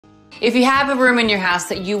If you have a room in your house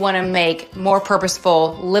that you want to make more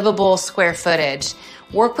purposeful, livable square footage,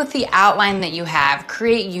 work with the outline that you have,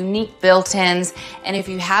 create unique built-ins, and if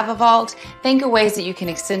you have a vault, think of ways that you can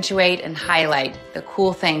accentuate and highlight the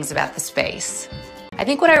cool things about the space. I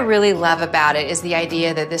think what I really love about it is the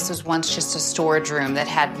idea that this was once just a storage room that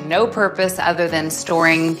had no purpose other than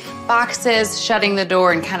storing boxes, shutting the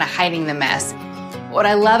door, and kind of hiding the mess. What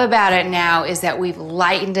I love about it now is that we've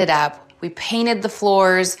lightened it up. We painted the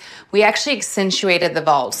floors. We actually accentuated the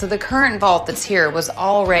vault. So the current vault that's here was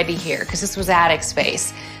already here because this was attic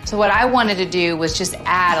space. So what I wanted to do was just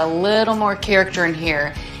add a little more character in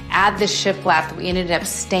here, add the shiplap that we ended up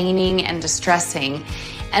staining and distressing,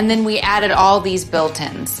 and then we added all these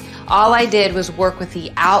built-ins. All I did was work with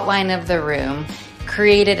the outline of the room,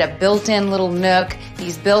 created a built-in little nook,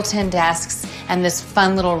 these built-in desks, and this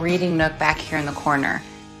fun little reading nook back here in the corner.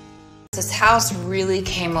 This house really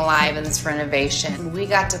came alive in this renovation. We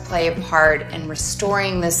got to play a part in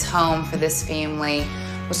restoring this home for this family.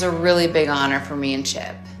 It was a really big honor for me and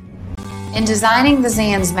Chip. In designing the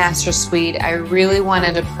Zan's Master Suite, I really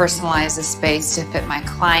wanted to personalize the space to fit my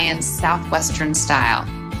client's Southwestern style.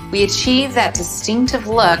 We achieved that distinctive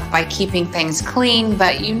look by keeping things clean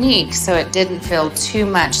but unique so it didn't feel too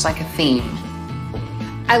much like a theme.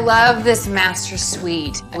 I love this master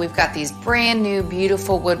suite. We've got these brand new,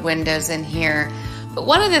 beautiful wood windows in here. But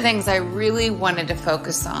one of the things I really wanted to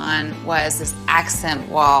focus on was this accent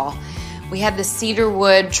wall. We had the cedar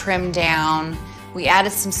wood trimmed down. We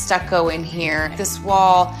added some stucco in here. This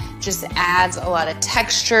wall just adds a lot of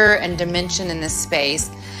texture and dimension in this space.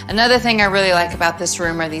 Another thing I really like about this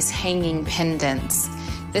room are these hanging pendants.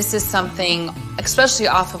 This is something, especially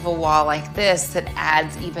off of a wall like this, that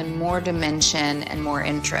adds even more dimension and more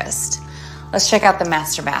interest. Let's check out the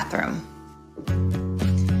master bathroom.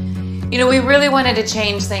 You know, we really wanted to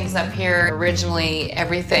change things up here. Originally,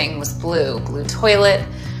 everything was blue. Blue toilet,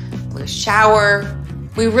 blue shower.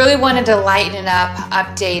 We really wanted to lighten it up,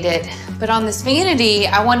 update it. But on this vanity,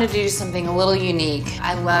 I wanted to do something a little unique.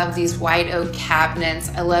 I love these white oak cabinets.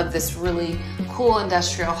 I love this really cool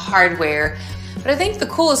industrial hardware. But I think the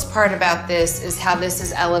coolest part about this is how this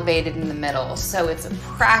is elevated in the middle. So it's a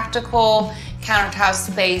practical countertop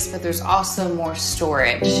space, but there's also more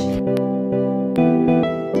storage.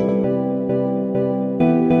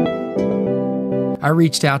 I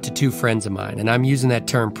reached out to two friends of mine, and I'm using that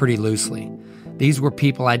term pretty loosely. These were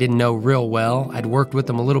people I didn't know real well. I'd worked with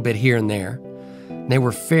them a little bit here and there. They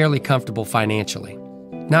were fairly comfortable financially.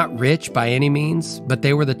 Not rich by any means, but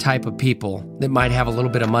they were the type of people that might have a little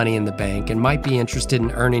bit of money in the bank and might be interested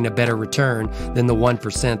in earning a better return than the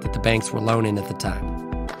 1% that the banks were loaning at the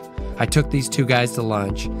time. I took these two guys to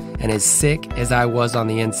lunch, and as sick as I was on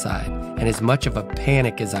the inside, and as much of a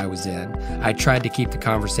panic as I was in, I tried to keep the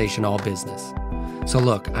conversation all business. So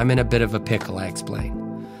look, I'm in a bit of a pickle, I explained.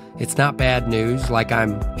 It's not bad news, like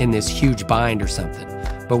I'm in this huge bind or something,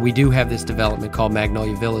 but we do have this development called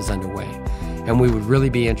Magnolia Villas underway, and we would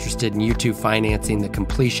really be interested in you two financing the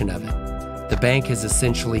completion of it. The bank has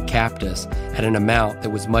essentially capped us at an amount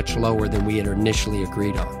that was much lower than we had initially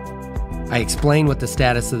agreed on. I explained what the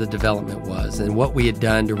status of the development was and what we had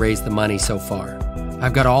done to raise the money so far.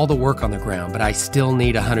 I've got all the work on the ground, but I still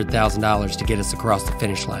need $100,000 to get us across the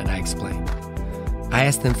finish line, I explained. I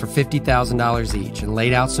asked them for $50,000 each and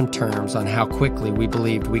laid out some terms on how quickly we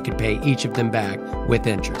believed we could pay each of them back with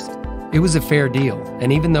interest. It was a fair deal,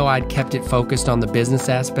 and even though I'd kept it focused on the business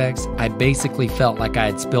aspects, I basically felt like I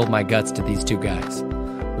had spilled my guts to these two guys.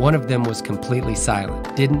 One of them was completely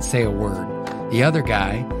silent, didn't say a word. The other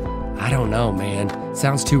guy, I don't know, man,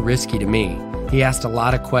 sounds too risky to me. He asked a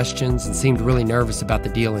lot of questions and seemed really nervous about the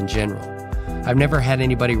deal in general. I've never had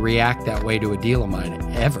anybody react that way to a deal of mine,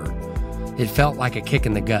 ever. It felt like a kick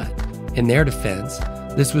in the gut. In their defense,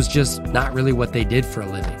 this was just not really what they did for a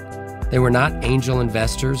living. They were not angel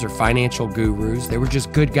investors or financial gurus. They were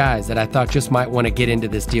just good guys that I thought just might want to get into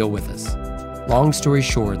this deal with us. Long story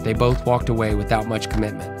short, they both walked away without much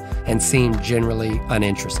commitment and seemed generally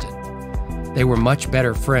uninterested. They were much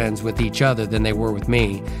better friends with each other than they were with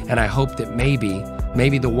me, and I hoped that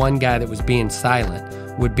maybe the one guy that was being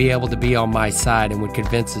silent would be able to be on my side and would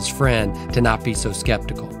convince his friend to not be so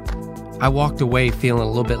skeptical. I walked away feeling a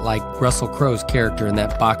little bit like Russell Crowe's character in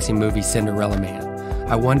that boxing movie Cinderella Man.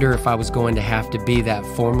 I wonder if I was going to have to be that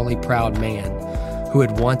formerly proud man who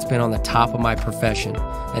had once been on the top of my profession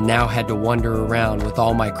and now had to wander around with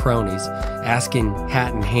all my cronies, asking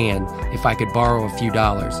hat in hand if I could borrow a few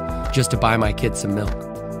dollars just to buy my kids some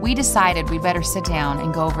milk. We decided we better sit down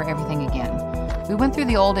and go over everything again. We went through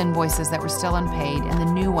the old invoices that were still unpaid and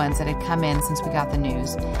the new ones that had come in since we got the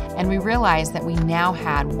news, and we realized that we now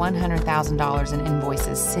had $100,000 in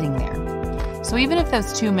invoices sitting there. So even if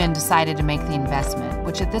those two men decided to make the investment,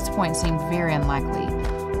 which at this point seemed very unlikely,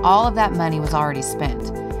 all of that money was already spent,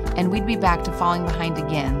 and we'd be back to falling behind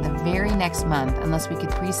again the very next month unless we could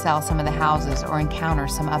pre-sell some of the houses or encounter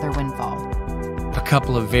some other windfall. A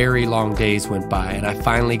couple of very long days went by, and I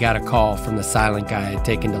finally got a call from the silent guy I had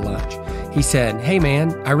taken to lunch. He said, "Hey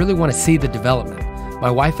man, I really want to see the development.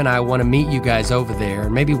 My wife and I want to meet you guys over there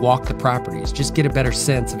and maybe walk the properties, just get a better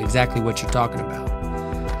sense of exactly what you're talking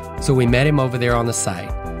about." So we met him over there on the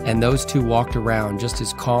site, and those two walked around just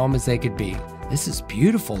as calm as they could be. "This is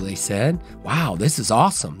beautiful," they said. "Wow, this is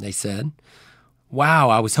awesome," they said. "Wow,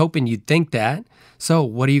 I was hoping you'd think that. So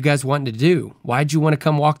what are you guys wanting to do? Why'd you want to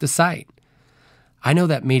come walk the site?" "I know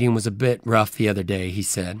that meeting was a bit rough the other day," he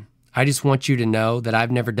said. "I just want you to know that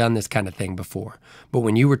I've never done this kind of thing before. But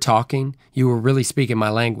when you were talking, you were really speaking my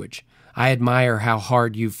language. I admire how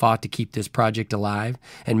hard you fought to keep this project alive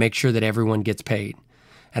and make sure that everyone gets paid.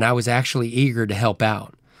 And I was actually eager to help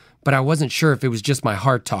out. But I wasn't sure if it was just my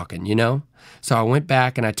heart talking, you know? So I went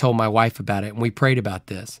back and I told my wife about it, and we prayed about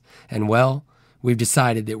this. And well, we've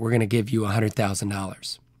decided that we're going to give you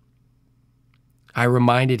 $100,000. I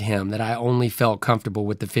reminded him that I only felt comfortable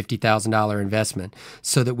with the $50,000 investment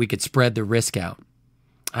so that we could spread the risk out.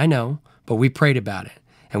 "I know, but we prayed about it,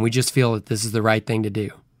 and we just feel that this is the right thing to do.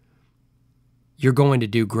 You're going to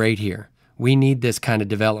do great here. We need this kind of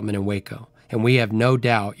development in Waco, and we have no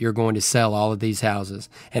doubt you're going to sell all of these houses,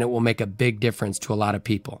 and it will make a big difference to a lot of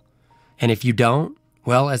people. And if you don't,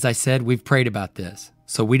 well, as I said, we've prayed about this,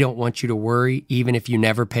 so we don't want you to worry even if you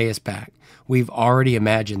never pay us back. We've already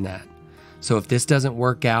imagined that. So if this doesn't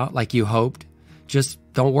work out like you hoped, just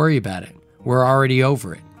don't worry about it. We're already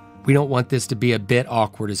over it. We don't want this to be a bit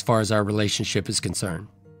awkward as far as our relationship is concerned."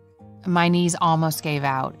 My knees almost gave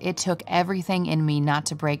out. It took everything in me not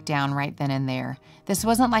to break down right then and there. This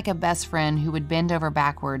wasn't like a best friend who would bend over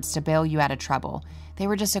backwards to bail you out of trouble. They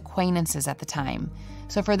were just acquaintances at the time.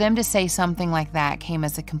 So for them to say something like that came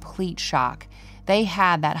as a complete shock. They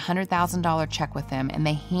had that $100,000 check with them, and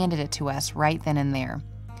they handed it to us right then and there.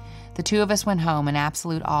 The two of us went home in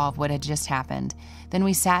absolute awe of what had just happened. Then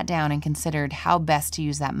we sat down and considered how best to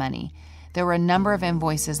use that money. There were a number of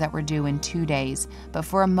invoices that were due in 2 days, but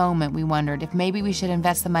for a moment we wondered if maybe we should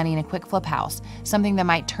invest the money in a quick flip house, something that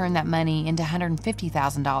might turn that money into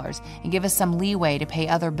 $150,000 and give us some leeway to pay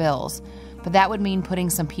other bills. But that would mean putting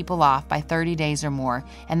some people off by 30 days or more,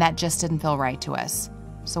 and that just didn't feel right to us.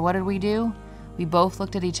 So what did we do? We both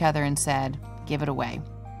looked at each other and said, "Give it away."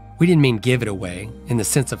 We didn't mean give it away in the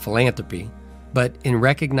sense of philanthropy, but in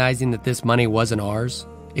recognizing that this money wasn't ours,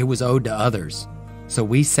 it was owed to others. So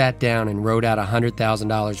we sat down and wrote out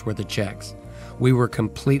 $100,000 worth of checks. We were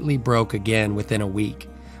completely broke again within a week,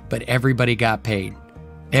 but everybody got paid.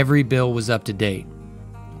 Every bill was up to date.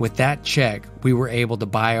 With that check, we were able to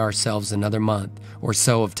buy ourselves another month or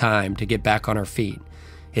so of time to get back on our feet.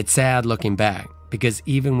 It's sad looking back, because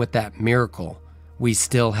even with that miracle, we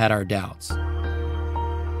still had our doubts.